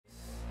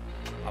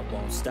I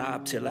won't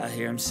stop till I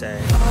hear him say,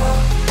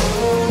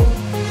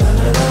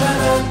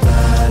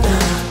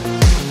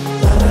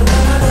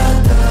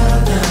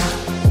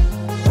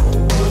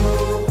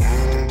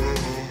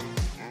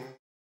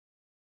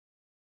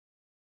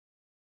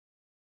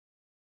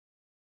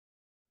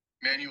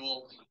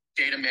 manual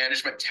data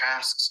management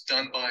tasks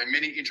done by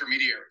many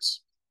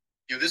intermediaries.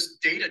 This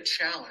data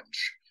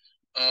challenge,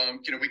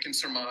 we can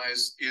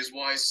surmise is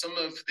why some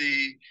of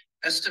the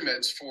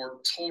estimates for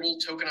total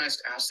tokenized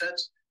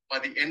assets by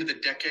the end of the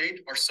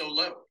decade are so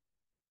low.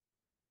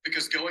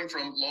 Because going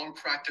from long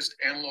practiced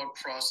analog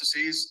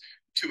processes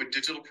to a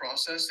digital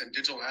process and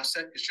digital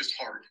asset is just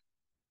hard.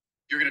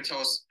 You're going to tell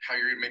us how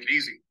you're going to make it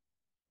easy.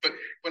 But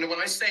when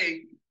I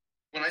say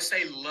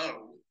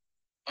low,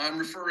 I'm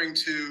referring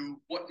to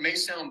what may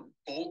sound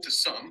bold to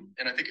some,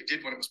 and I think it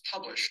did when it was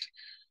published.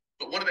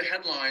 But one of the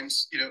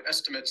headlines,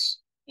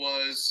 estimates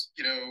was,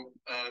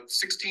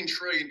 16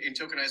 trillion in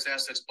tokenized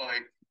assets by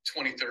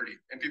 2030.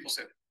 And people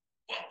said,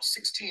 wow,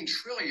 16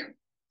 trillion.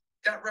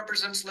 That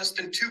represents less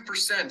than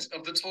 2%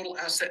 of the total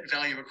asset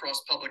value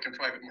across public and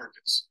private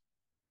markets.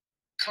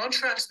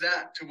 Contrast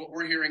that to what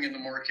we're hearing in the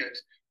market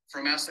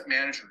from asset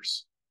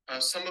managers,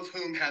 some of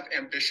whom have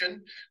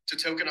ambition to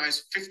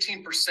tokenize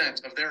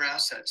 15% of their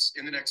assets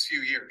in the next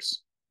few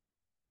years,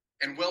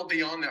 and well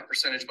beyond that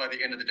percentage by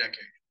the end of the decade.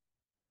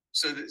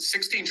 So the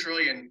 16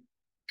 trillion,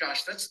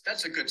 gosh,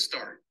 that's a good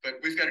start, but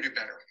we've got to do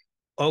better.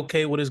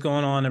 Okay, what is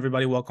going on,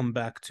 everybody? Welcome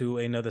back to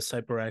another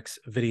CYPRX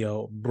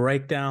video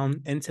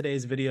breakdown. In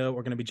today's video,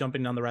 we're going to be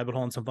jumping down the rabbit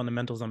hole on some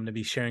fundamentals. I'm going to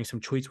be sharing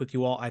some tweets with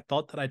you all. I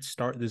thought that I'd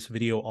start this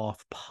video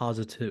off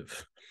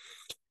positive.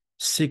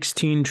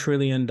 $16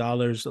 trillion,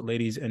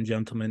 ladies and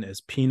gentlemen,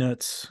 is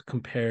peanuts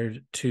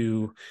compared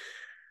to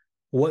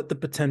what the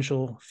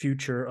potential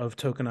future of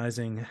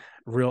tokenizing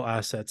real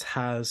assets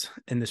has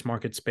in this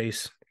market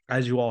space.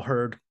 As you all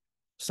heard,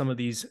 some of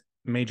these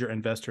major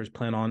investors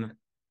plan on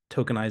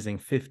tokenizing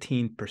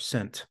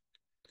 15%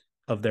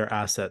 of their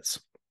assets.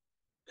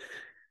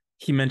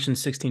 He mentioned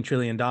 $16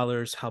 trillion,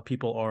 how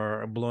people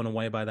are blown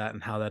away by that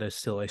and how that is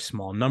still a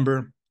small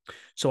number.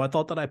 So I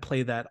thought that I'd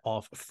play that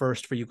off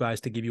first for you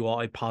guys to give you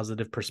all a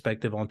positive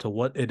perspective onto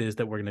what it is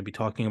that we're going to be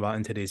talking about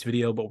in today's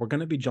video. But we're going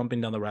to be jumping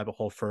down the rabbit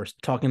hole first,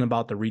 talking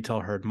about the retail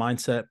herd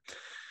mindset.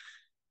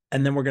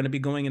 And then we're going to be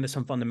going into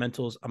some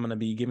fundamentals. I'm going to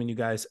be giving you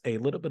guys a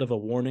little bit of a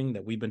warning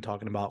that we've been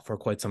talking about for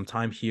quite some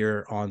time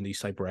here on the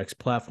CYPRX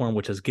platform,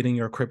 which is getting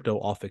your crypto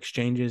off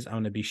exchanges. I'm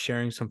going to be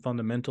sharing some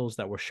fundamentals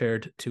that were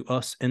shared to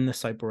us in the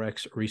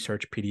CYPRX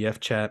research PDF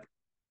chat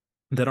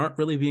that aren't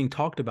really being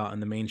talked about in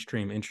the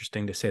mainstream,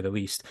 interesting to say the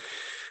least.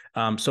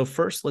 So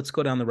first, let's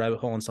go down the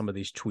rabbit hole on some of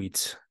these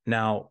tweets.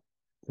 Now,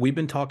 we've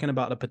been talking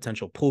about a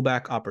potential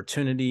pullback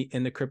opportunity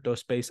in the crypto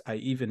space. I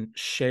even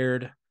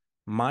shared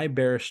my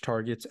bearish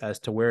targets as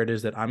to where it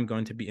is that I'm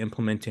going to be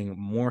implementing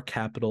more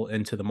capital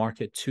into the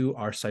market to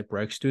our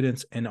CYPRX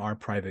students in our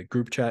private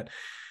group chat.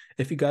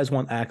 If you guys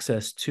want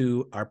access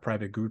to our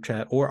private group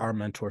chat or our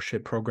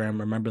mentorship program,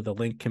 remember the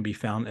link can be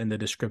found in the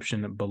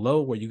description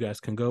below where you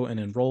guys can go and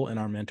enroll in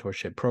our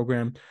mentorship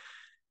program.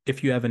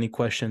 If you have any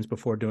questions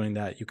before doing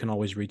that, you can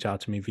always reach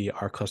out to me via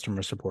our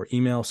customer support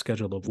email,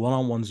 schedule a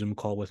one-on-one Zoom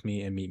call with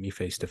me, and meet me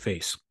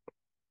face-to-face.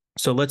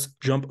 So let's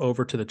jump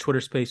over to the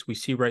Twitter space. We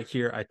see right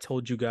here, I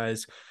told you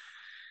guys,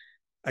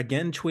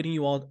 again, tweeting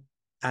you all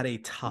at a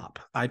top.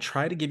 I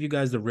try to give you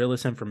guys the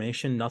realest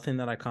information. Nothing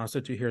that I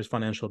constitute here is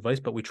financial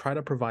advice, but we try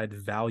to provide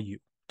value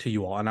to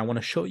you all. And I want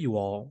to show you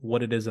all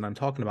what it is that I'm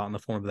talking about in the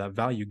form of that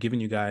value, giving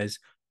you guys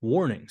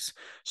warnings.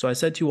 So I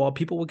said to you all,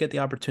 people will get the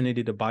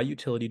opportunity to buy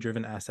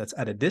utility-driven assets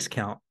at a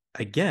discount,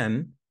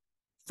 again,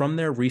 from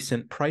their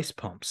recent price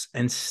pumps.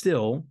 And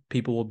still,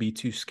 people will be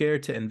too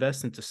scared to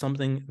invest into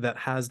something that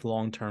has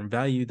long-term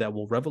value that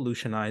will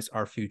revolutionize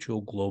our future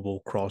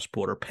global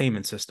cross-border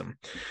payment system.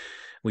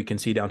 We can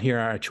see down here,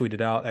 I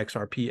tweeted out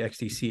XRP,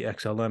 XDC,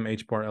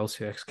 XLM, HBAR,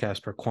 LCX,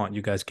 Casper, Quant.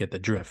 You guys get the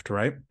drift,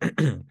 right?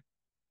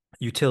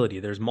 Utility.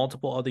 There's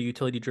multiple other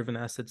utility-driven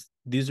assets.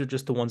 These are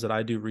just the ones that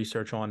I do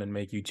research on and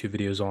make YouTube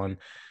videos on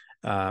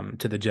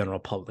to the general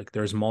public.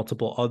 There's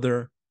multiple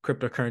other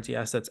cryptocurrency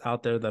assets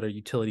out there that are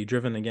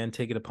utility-driven. Again,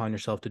 take it upon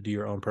yourself to do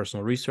your own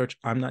personal research.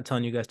 I'm not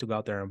telling you guys to go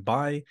out there and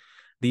buy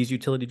these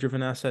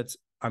utility-driven assets.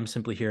 I'm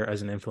simply here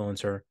as an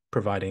influencer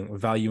providing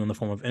value in the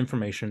form of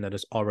information that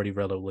is already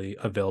readily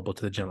available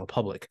to the general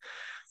public.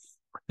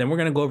 Then we're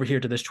going to go over here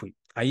to this tweet.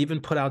 I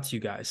even put out to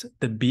you guys,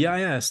 the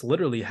BIS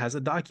literally has a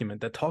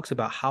document that talks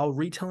about how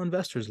retail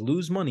investors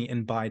lose money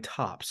and buy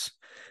tops.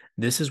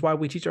 This is why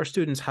we teach our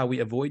students how we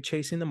avoid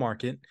chasing the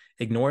market,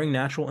 ignoring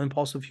natural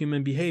impulse of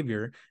human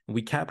behavior, and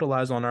we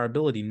capitalize on our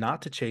ability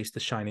not to chase the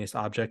shiniest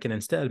object and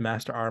instead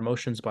master our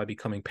emotions by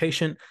becoming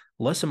patient,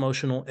 less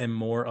emotional, and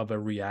more of a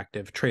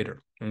reactive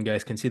trader. And you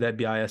guys can see that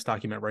BIS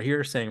document right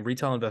here saying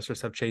retail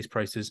investors have chased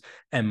prices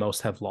and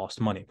most have lost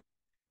money.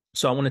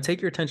 So I want to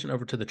take your attention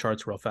over to the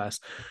charts real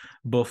fast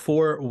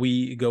before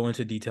we go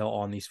into detail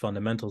on these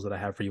fundamentals that I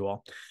have for you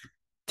all.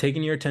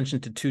 Taking your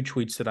attention to two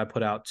tweets that I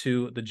put out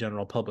to the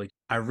general public.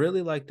 I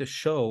really like to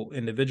show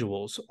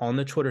individuals on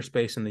the Twitter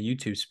space and the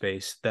YouTube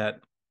space that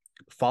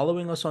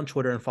following us on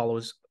Twitter and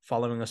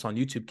following us on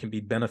YouTube can be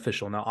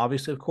beneficial. Now,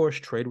 obviously, of course,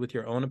 trade with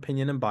your own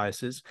opinion and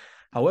biases.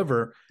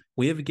 However,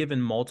 we have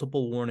given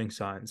multiple warning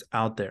signs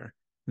out there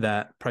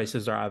that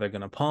prices are either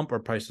going to pump or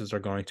prices are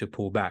going to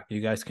pull back.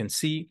 You guys can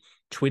see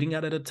tweeting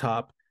out at the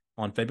top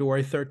on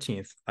February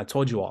 13th, I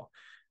told you all,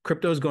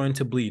 crypto is going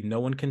to bleed. No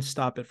one can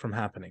stop it from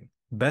happening.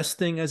 Best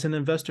thing as an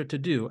investor to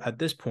do at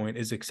this point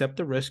is accept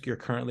the risk you're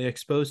currently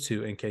exposed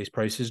to in case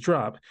prices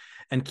drop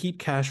and keep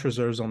cash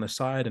reserves on the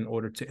side in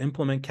order to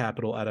implement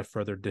capital at a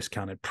further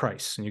discounted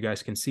price. And you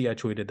guys can see I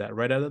tweeted that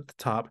right out at the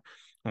top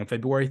on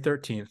February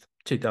 13th,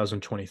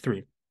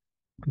 2023.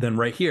 Then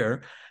right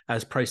here,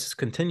 as prices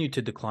continue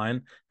to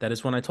decline, that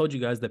is when I told you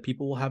guys that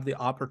people will have the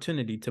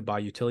opportunity to buy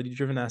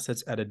utility-driven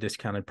assets at a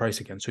discounted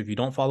price again. So if you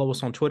don't follow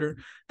us on Twitter,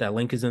 that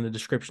link is in the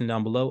description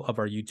down below of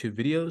our YouTube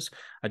videos.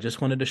 I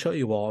just wanted to show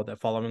you all that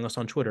following us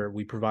on Twitter,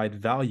 we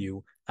provide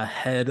value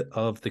ahead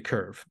of the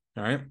curve.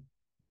 All right.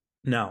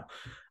 Now,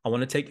 I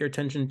want to take your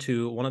attention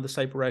to one of the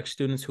CYPRX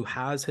students who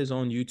has his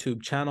own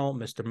YouTube channel,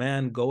 Mr.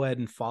 Man. Go ahead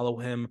and follow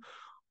him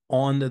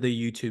on the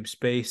YouTube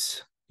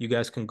space. You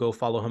guys can go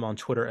follow him on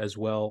Twitter as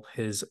well.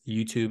 His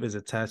YouTube is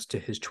attached to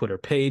his Twitter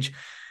page.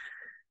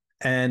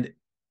 And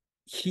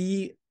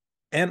he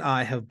and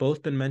I have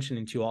both been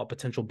mentioning to you all a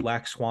potential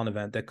black swan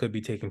event that could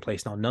be taking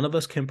place. Now, none of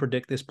us can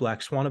predict this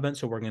black swan event,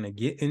 so we're going to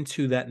get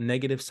into that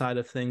negative side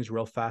of things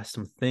real fast,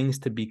 some things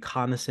to be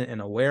cognizant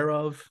and aware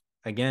of.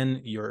 Again,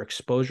 your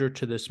exposure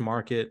to this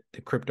market, the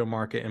crypto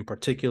market in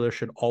particular,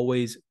 should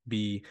always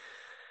be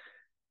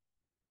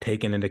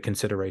taken into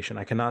consideration.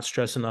 I cannot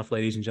stress enough,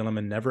 ladies and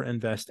gentlemen, never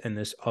invest in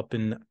this up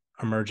and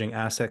emerging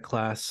asset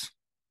class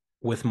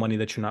with money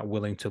that you're not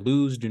willing to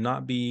lose. Do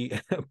not be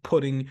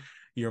putting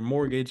your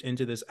mortgage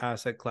into this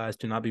asset class.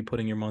 Do not be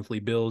putting your monthly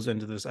bills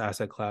into this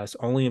asset class.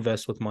 Only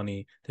invest with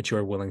money that you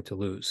are willing to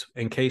lose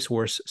in case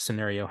worst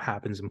scenario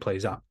happens and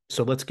plays out.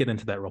 So let's get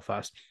into that real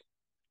fast.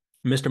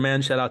 Mr.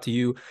 Man, shout out to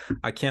you.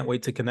 I can't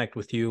wait to connect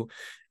with you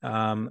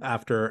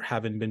after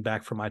having been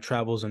back from my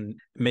travels and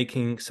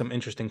making some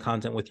interesting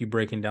content with you,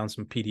 breaking down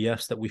some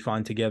PDFs that we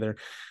find together.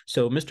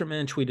 So Mr.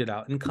 Man tweeted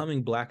out,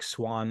 incoming Black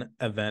Swan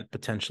event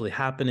potentially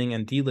happening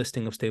and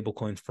delisting of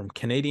stablecoins from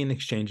Canadian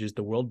exchanges.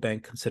 The World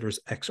Bank considers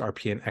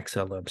XRP and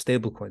XLM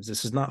stablecoins.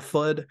 This is not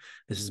FUD.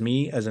 This is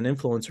me as an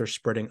influencer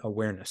spreading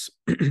awareness.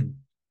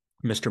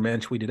 Mr. Man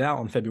tweeted out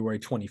on February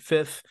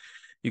 25th.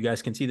 You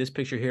guys can see this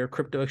picture here.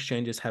 Crypto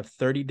exchanges have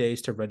 30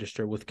 days to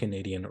register with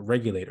Canadian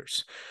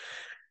regulators.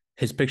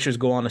 His pictures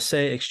go on to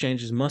say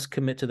exchanges must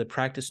commit to the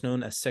practice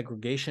known as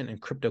segregation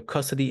and crypto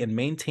custody and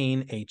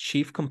maintain a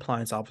chief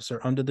compliance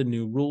officer under the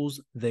new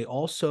rules. They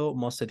also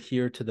must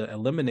adhere to the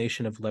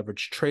elimination of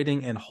leverage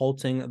trading and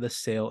halting the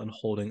sale and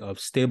holding of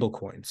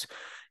stablecoins.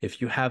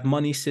 If you have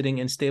money sitting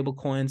in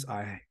stablecoins,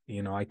 I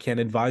can't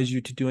advise you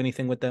to do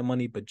anything with that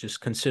money, but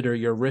just consider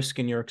your risk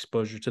and your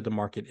exposure to the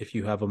market if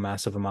you have a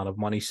massive amount of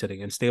money sitting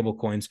in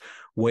stablecoins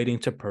waiting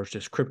to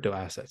purchase crypto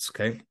assets,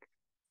 okay?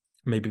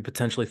 Maybe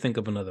potentially think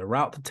of another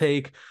route to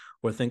take,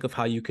 or think of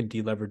how you can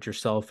deleverage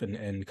yourself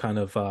and kind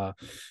of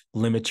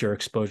limit your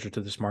exposure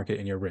to this market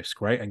and your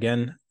risk, right?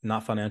 Again,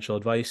 not financial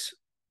advice,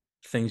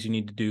 things you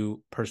need to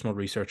do personal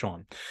research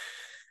on.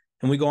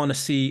 And we go on to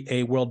see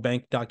a World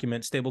Bank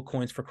document,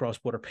 stablecoins for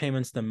cross-border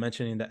payments, them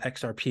mentioning that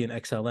XRP and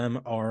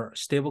XLM are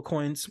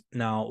stablecoins.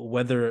 Now,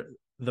 whether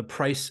the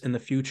price in the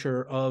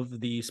future of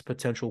these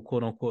potential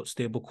quote-unquote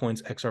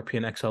stablecoins, XRP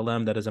and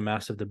XLM, that is a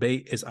massive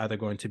debate, is either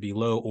going to be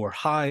low or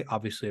high.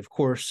 Obviously, of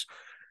course,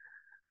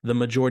 the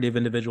majority of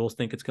individuals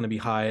think it's going to be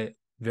high.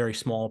 Very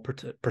small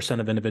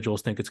percent of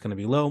individuals think it's going to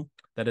be low.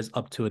 That is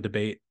up to a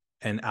debate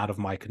and out of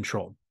my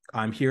control.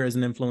 I'm here as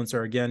an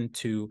influencer, again,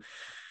 to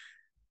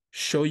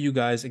show you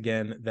guys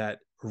again that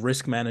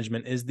risk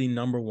management is the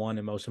 #1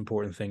 and most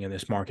important thing in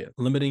this market.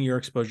 Limiting your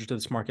exposure to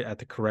this market at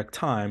the correct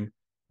time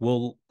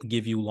will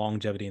give you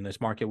longevity in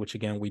this market, which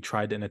again, we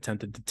tried and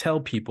attempted to tell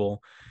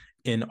people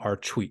in our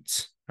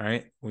tweets. All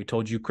right. We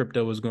told you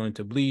crypto was going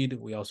to bleed.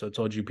 We also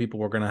told you people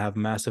were going to have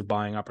massive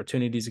buying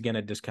opportunities again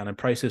at discounted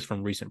prices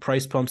from recent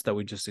price pumps that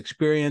we just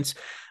experienced.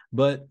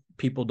 But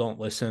people don't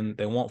listen.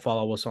 They won't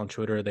follow us on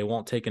Twitter. They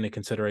won't take into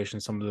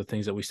consideration some of the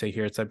things that we say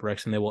here at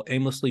CYPRX, and they will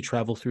aimlessly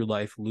travel through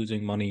life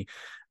losing money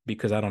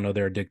because I don't know,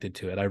 they're addicted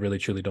to it. I really,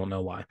 truly don't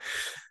know why.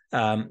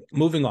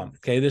 Moving on.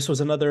 Okay. This was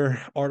another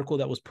article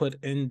that was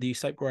put in the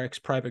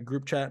CYPRX private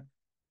group chat.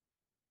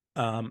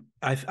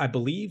 I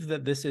believe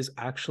that this is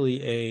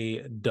actually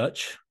a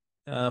Dutch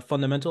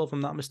fundamental, if I'm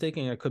not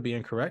mistaken. I could be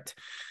incorrect.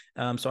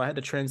 So I had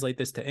to translate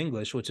this to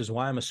English, which is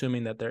why I'm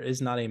assuming that there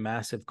is not a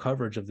massive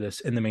coverage of this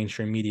in the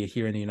mainstream media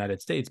here in the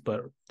United States.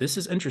 But this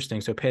is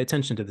interesting. So pay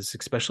attention to this,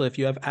 especially if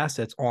you have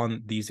assets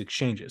on these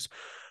exchanges.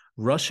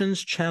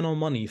 Russians channel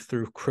money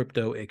through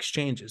crypto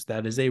exchanges.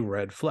 That is a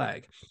red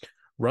flag.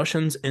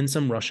 Russians in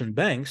some Russian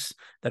banks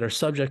that are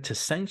subject to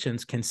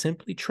sanctions can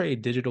simply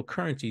trade digital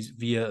currencies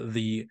via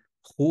the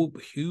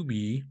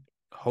Huobi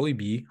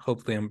Huobi,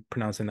 hopefully I'm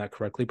pronouncing that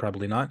correctly,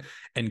 probably not,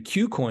 and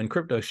KuCoin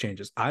crypto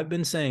exchanges. I've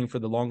been saying for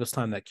the longest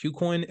time that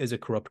KuCoin is a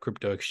corrupt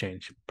crypto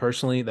exchange.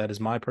 Personally, that is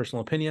my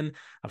personal opinion.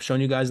 I've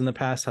shown you guys in the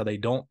past how they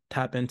don't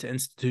tap into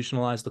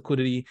institutionalized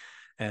liquidity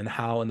and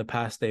how in the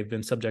past they've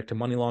been subject to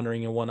money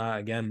laundering and whatnot.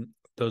 Again,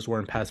 those were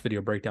in past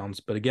video breakdowns.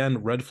 But again,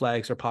 red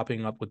flags are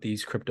popping up with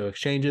these crypto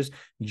exchanges.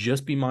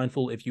 Just be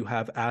mindful if you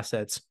have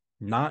assets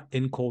not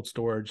in cold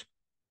storage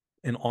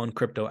and on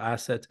crypto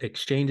assets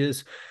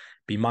exchanges.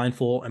 Be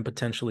mindful and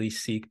potentially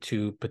seek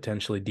to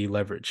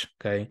deleverage,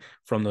 okay,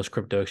 from those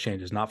crypto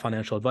exchanges. Not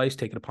financial advice.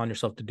 Take it upon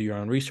yourself to do your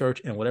own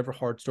research and whatever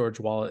hard storage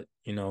wallet,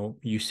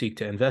 you seek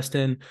to invest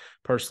in.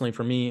 Personally,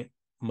 for me,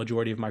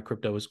 majority of my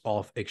crypto is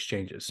off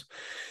exchanges.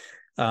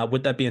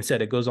 With that being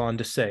said, it goes on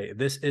to say,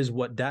 this is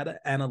what Data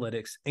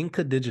Analytics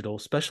Inca Digital,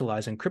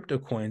 specialized in crypto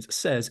coins,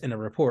 says in a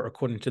report.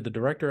 According to the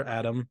director,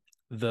 Adam,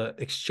 the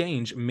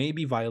exchange may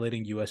be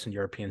violating U.S. and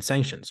European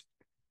sanctions.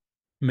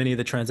 Many of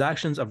the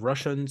transactions of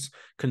Russians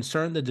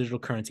concern the digital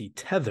currency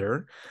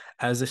Tether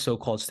as a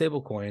so-called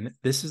stablecoin.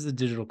 This is the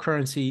digital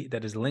currency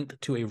that is linked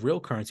to a real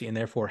currency and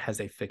therefore has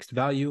a fixed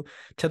value.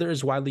 Tether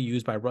is widely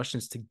used by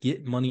Russians to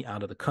get money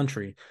out of the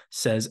country,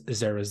 says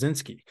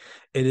Zarazinski.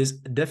 It is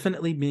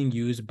definitely being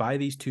used by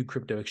these two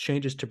crypto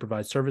exchanges to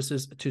provide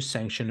services to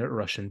sanctioned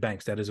Russian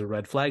banks. That is a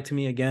red flag to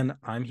me. Again,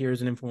 I'm here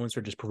as an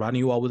influencer, just providing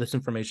you all with this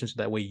information so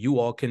that way you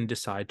all can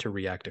decide to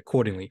react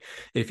accordingly.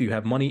 If you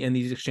have money in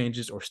these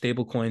exchanges or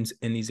stable coins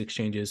in these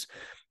exchanges,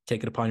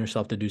 take it upon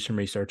yourself to do some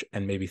research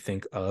and maybe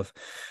think of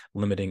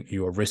limiting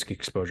your risk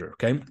exposure.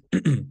 Okay.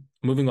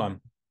 Moving on.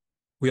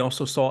 We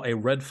also saw a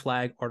red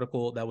flag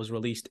article that was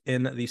released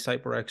in the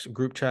CYPRX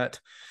group chat.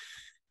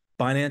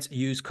 Binance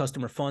used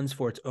customer funds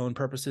for its own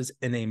purposes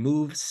in a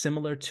move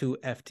similar to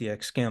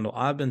FTX scandal.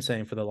 I've been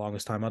saying for the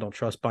longest time, I don't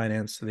trust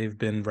Binance. They've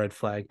been red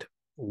flagged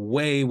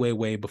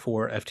way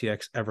before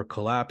FTX ever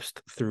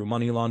collapsed through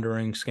money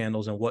laundering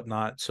scandals and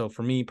whatnot. So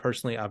for me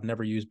personally, I've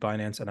never used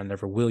Binance and I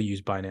never will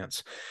use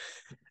Binance.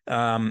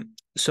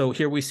 So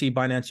here we see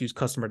Binance use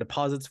customer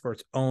deposits for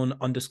its own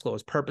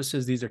undisclosed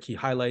purposes. These are key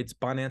highlights.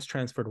 Binance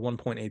transferred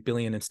 $1.8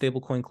 billion in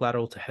stablecoin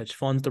collateral to hedge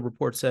funds, the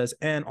report says,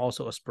 and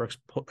also a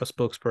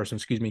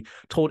spokesperson,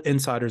 told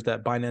insiders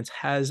that Binance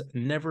has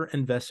never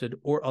invested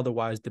or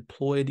otherwise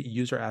deployed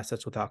user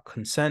assets without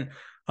consent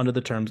under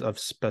the terms of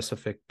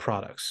specific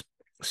products.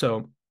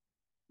 So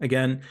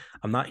again,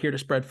 I'm not here to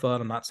spread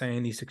FUD. I'm not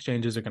saying these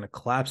exchanges are going to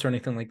collapse or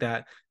anything like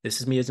that. This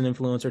is me as an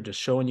influencer,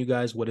 just showing you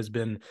guys what has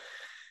been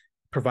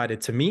provided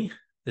to me.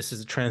 This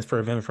is a transfer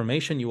of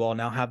information. You all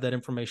now have that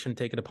information.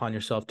 Take it upon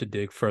yourself to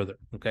dig further.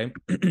 Okay.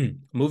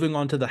 Moving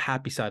on to the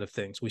happy side of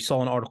things. We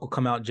saw an article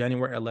come out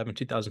January 11,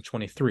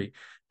 2023,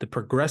 the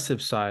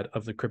progressive side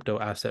of the crypto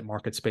asset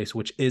market space,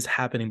 which is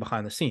happening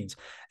behind the scenes.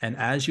 And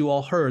as you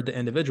all heard, the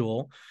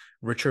individual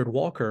Richard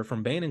Walker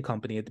from Bain &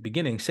 Company at the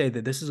beginning say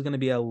that this is going to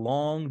be a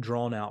long,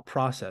 drawn-out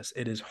process.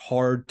 It is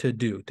hard to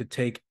do, to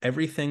take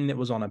everything that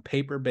was on a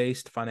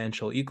paper-based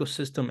financial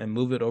ecosystem and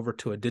move it over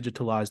to a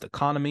digitalized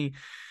economy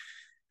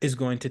is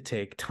going to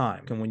take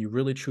time. And when you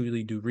really,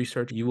 truly do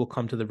research, you will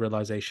come to the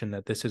realization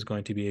that this is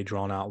going to be a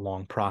drawn-out,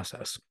 long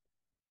process.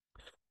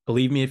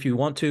 Believe me if you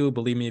want to,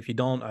 believe me if you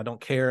don't, I don't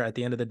care. At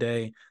the end of the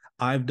day,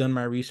 I've done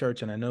my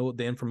research and I know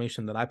the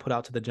information that I put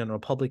out to the general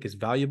public is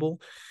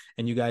valuable.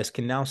 And you guys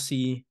can now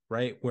see,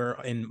 right,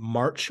 we're in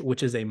March,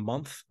 which is a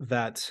month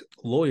that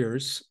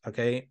lawyers,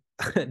 okay,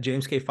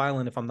 James K.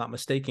 Filan, if I'm not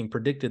mistaken,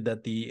 predicted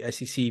that the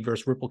SEC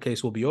versus Ripple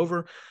case will be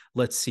over.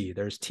 Let's see.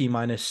 There's T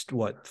minus,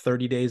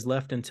 30 days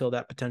left until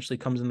that potentially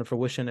comes into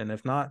fruition. And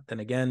if not, then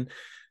again,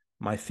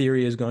 my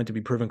theory is going to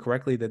be proven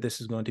correctly that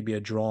this is going to be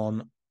a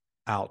drawn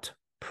out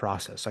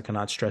process. I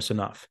cannot stress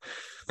enough.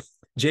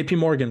 JP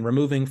Morgan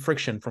removing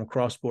friction from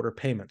cross-border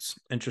payments.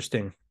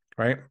 Interesting,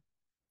 right?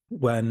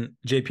 When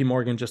JP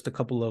Morgan just a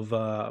couple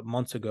of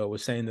months ago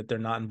was saying that they're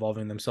not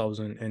involving themselves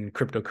in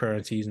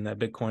cryptocurrencies and that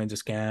Bitcoin's a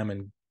scam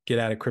and get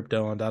out of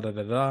crypto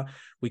and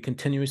we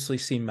continuously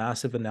see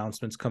massive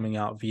announcements coming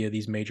out via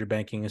these major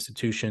banking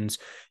institutions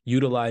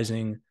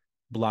utilizing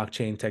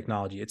blockchain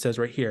technology. It says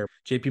right here,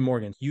 JP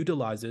Morgan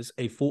utilizes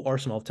a full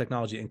arsenal of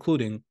technology,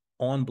 including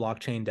on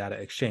blockchain data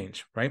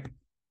exchange, right?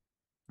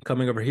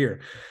 Coming over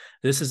here,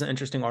 this is an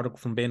interesting article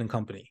from Bain &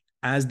 Company.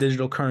 As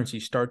digital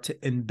currencies start to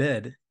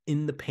embed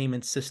in the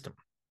payment system,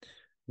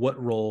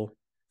 what role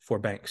for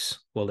banks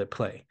will it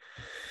play?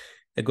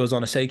 It goes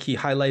on to say, key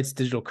highlights,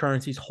 digital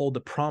currencies hold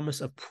the promise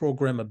of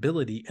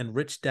programmability and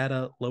rich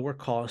data, lower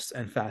costs,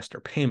 and faster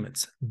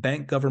payments.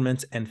 Bank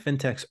governments and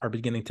fintechs are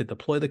beginning to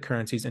deploy the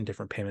currencies in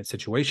different payment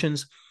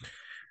situations.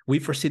 We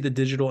foresee the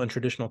digital and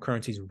traditional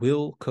currencies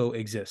will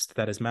coexist.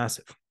 That is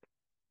massive.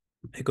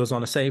 It goes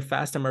on to say,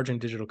 fast emerging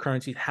digital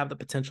currencies have the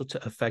potential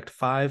to affect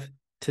 5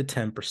 to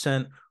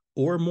 10%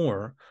 or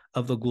more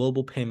of the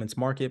global payments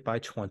market by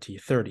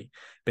 2030.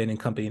 Bain &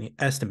 Company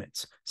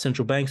estimates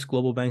central banks,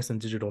 global banks,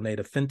 and digital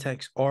native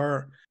fintechs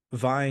are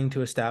vying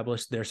to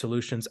establish their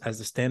solutions as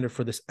the standard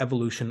for this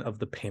evolution of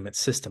the payment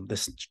system.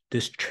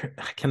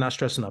 I cannot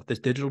stress enough, this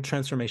digital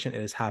transformation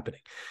is happening.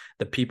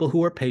 The people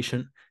who are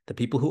patient, the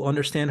people who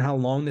understand how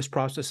long this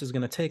process is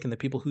going to take, and the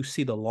people who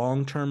see the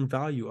long-term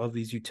value of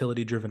these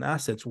utility-driven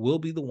assets will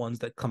be the ones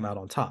that come out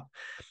on top.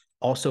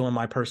 Also, in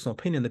my personal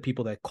opinion, the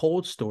people that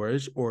cold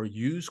storage or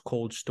use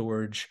cold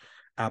storage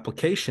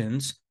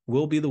applications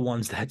will be the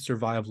ones that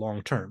survive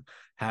long-term.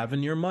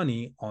 Having your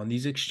money on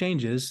these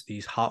exchanges,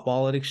 these hot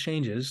wallet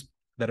exchanges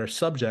that are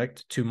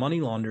subject to money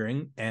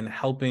laundering and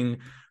helping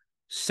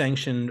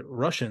sanctioned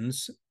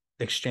Russians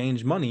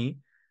exchange money,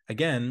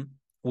 again,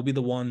 will be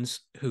the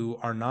ones who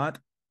are not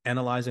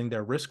analyzing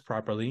their risk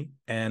properly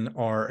and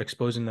are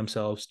exposing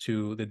themselves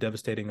to the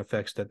devastating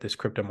effects that this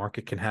crypto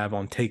market can have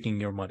on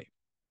taking your money.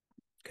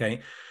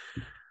 Okay.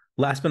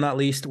 Last but not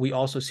least, we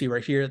also see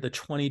right here the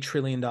 $20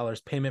 trillion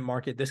payment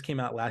market. This came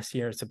out last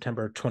year,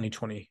 September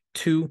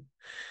 2022.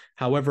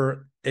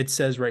 However, it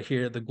says right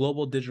here, the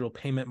global digital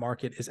payment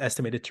market is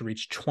estimated to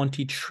reach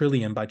 20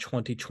 trillion by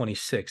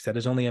 2026. That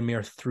is only a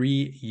mere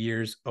 3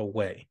 years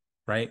away,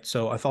 right?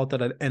 So I thought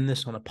that I'd end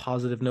this on a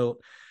positive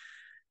note,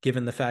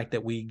 given the fact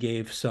that we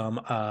gave some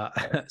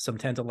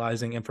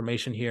tantalizing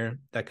information here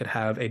that could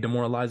have a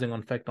demoralizing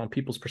effect on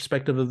people's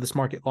perspective of this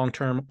market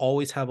long-term.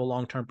 Always have a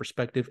long-term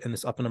perspective in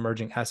this up and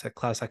emerging asset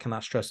class. I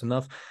cannot stress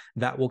enough.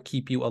 That will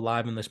keep you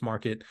alive in this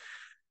market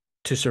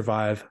to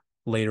survive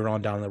later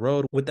on down the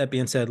road. With that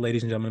being said,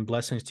 ladies and gentlemen,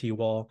 blessings to you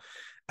all.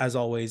 As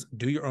always,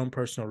 do your own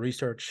personal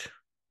research.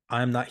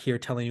 I'm not here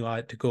telling you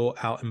to go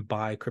out and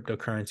buy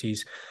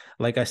cryptocurrencies.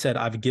 Like I said,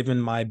 I've given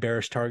my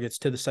bearish targets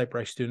to the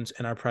CYPRX students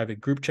in our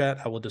private group chat.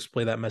 I will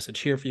display that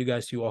message here for you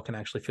guys so you all can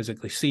actually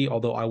physically see,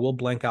 although I will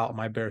blank out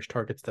my bearish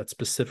targets that's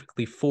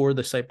specifically for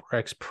the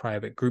CYPRX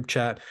private group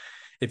chat.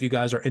 If you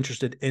guys are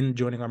interested in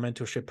joining our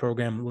mentorship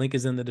program, link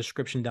is in the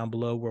description down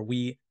below, where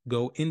we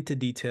go into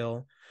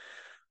detail,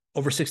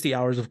 over 60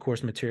 hours of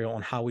course material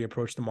on how we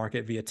approach the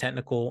market via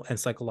technical and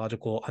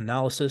psychological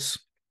analysis.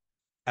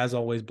 As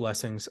always,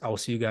 blessings. I will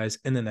see you guys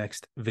in the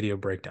next video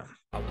breakdown.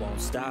 I won't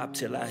stop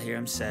till I hear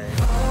him say